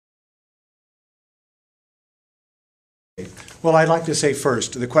Well, I'd like to say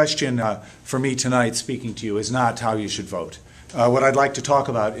first, the question for me tonight speaking to you is not how you should vote. What I'd like to talk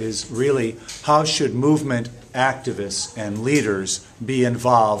about is really how should movement activists and leaders be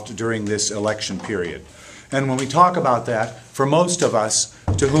involved during this election period. And when we talk about that, for most of us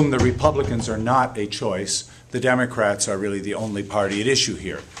to whom the Republicans are not a choice, the Democrats are really the only party at issue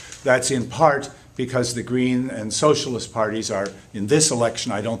here. That's in part because the Green and Socialist parties are, in this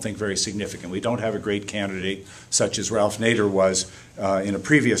election, I don't think very significant. We don't have a great candidate such as Ralph Nader was in a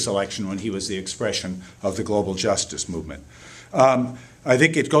previous election when he was the expression of the global justice movement. I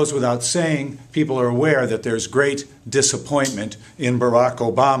think it goes without saying, people are aware that there's great disappointment in Barack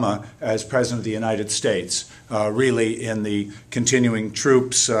Obama as President of the United States, really in the continuing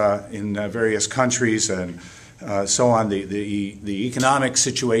troops in various countries and so on, the economic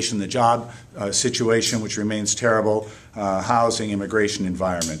situation, the job situation, which remains terrible, housing, immigration,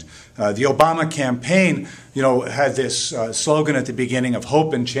 environment. The Obama campaign, had this slogan at the beginning of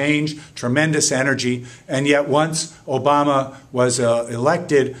hope and change, tremendous energy, and yet once Obama was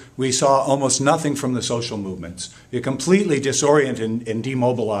elected, we saw almost nothing from the social movements. It completely disoriented and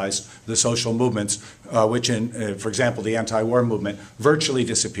demobilized the social movements, which, for example, the anti-war movement virtually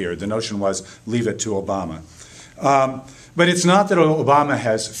disappeared. The notion was leave it to Obama. But it's not that Obama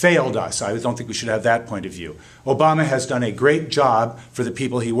has failed us. I don't think we should have that point of view. Obama has done a great job for the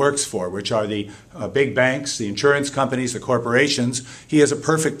people he works for, which are the big banks, the insurance companies, the corporations. He is a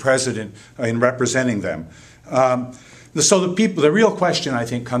perfect president in representing them. So the real question, I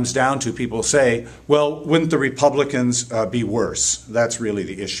think, comes down to people say, well, wouldn't the Republicans be worse? That's really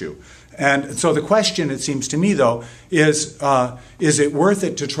the issue. And so the question, it seems to me, though, is it worth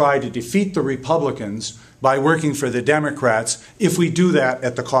it to try to defeat the Republicans by working for the Democrats if we do that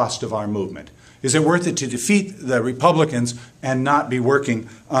at the cost of our movement? Is it worth it to defeat the Republicans and not be working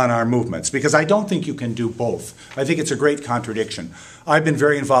on our movements? Because I don't think you can do both. I think it's a great contradiction. I've been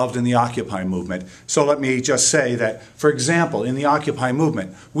very involved in the Occupy movement. So let me just say that, for example, in the Occupy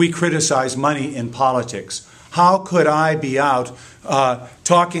movement, we criticize money in politics. How could I be out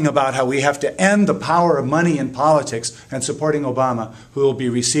talking about how we have to end the power of money in politics and supporting Obama, who will be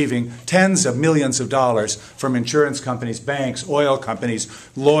receiving tens of millions of dollars from insurance companies, banks, oil companies,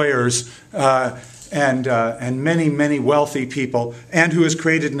 lawyers, and many, many wealthy people, and who has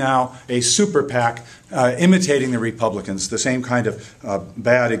created now a super PAC imitating the Republicans, the same kind of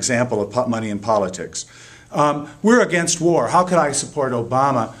bad example of money in politics. We're against war. How could I support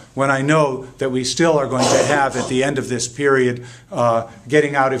Obama when I know that we still are going to have, at the end of this period,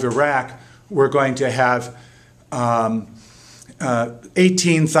 getting out of Iraq, we're going to have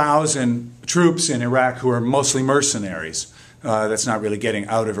 18,000 troops in Iraq who are mostly mercenaries. That's not really getting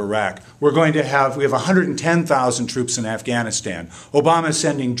out of Iraq. We have 110,000 troops in Afghanistan. Obama is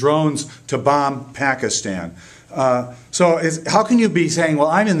sending drones to bomb Pakistan. How can you be saying, well,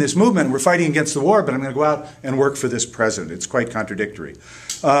 I'm in this movement, we're fighting against the war, but I'm going to go out and work for this president? It's quite contradictory.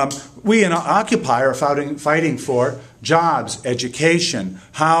 We in Occupy are fighting for jobs, education,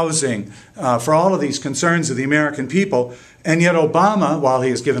 housing, for all of these concerns of the American people. And yet Obama, while he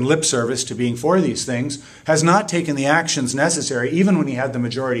has given lip service to being for these things, has not taken the actions necessary, even when he had the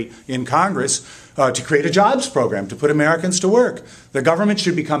majority in Congress, to create a jobs program, to put Americans to work. The government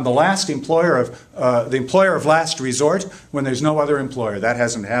should become the last employer of last resort when there's no other employer. That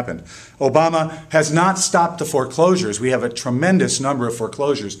hasn't happened. Obama has not stopped the foreclosures. We have a tremendous number of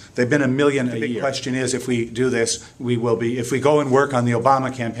foreclosures. They've been 1 million a year. The big question is, if we do this, if we go and work on the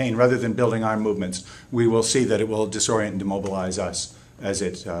Obama campaign rather than building our movements, we will see that it will disorient and demobilize us as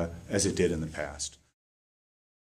it did in the past.